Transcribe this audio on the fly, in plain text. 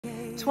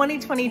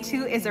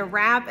2022 is a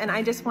wrap, and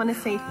I just want to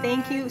say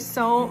thank you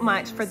so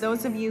much for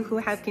those of you who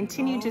have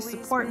continued to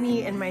support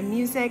me and my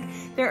music.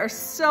 There are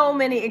so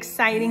many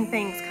exciting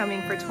things coming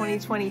for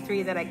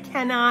 2023 that I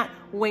cannot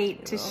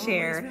wait to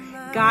share.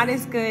 God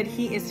is good.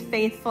 He is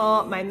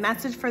faithful. My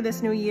message for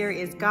this new year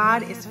is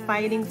God is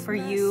fighting for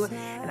you,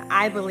 and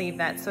I believe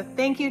that. So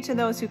thank you to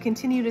those who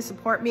continue to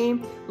support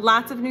me.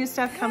 Lots of new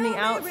stuff coming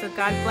out, so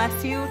God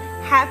bless you.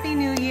 Happy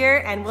New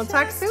Year, and we'll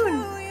talk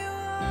soon.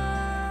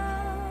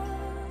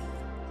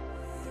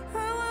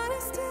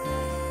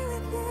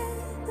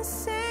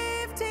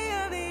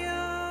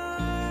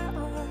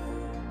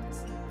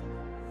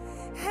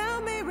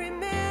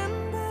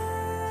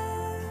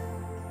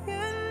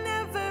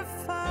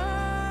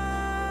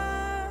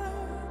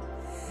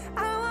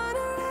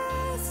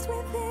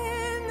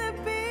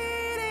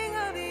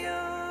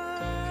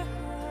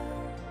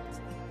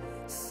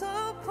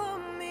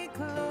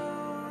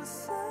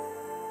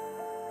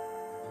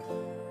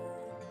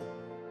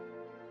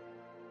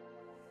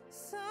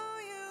 So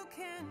you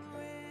can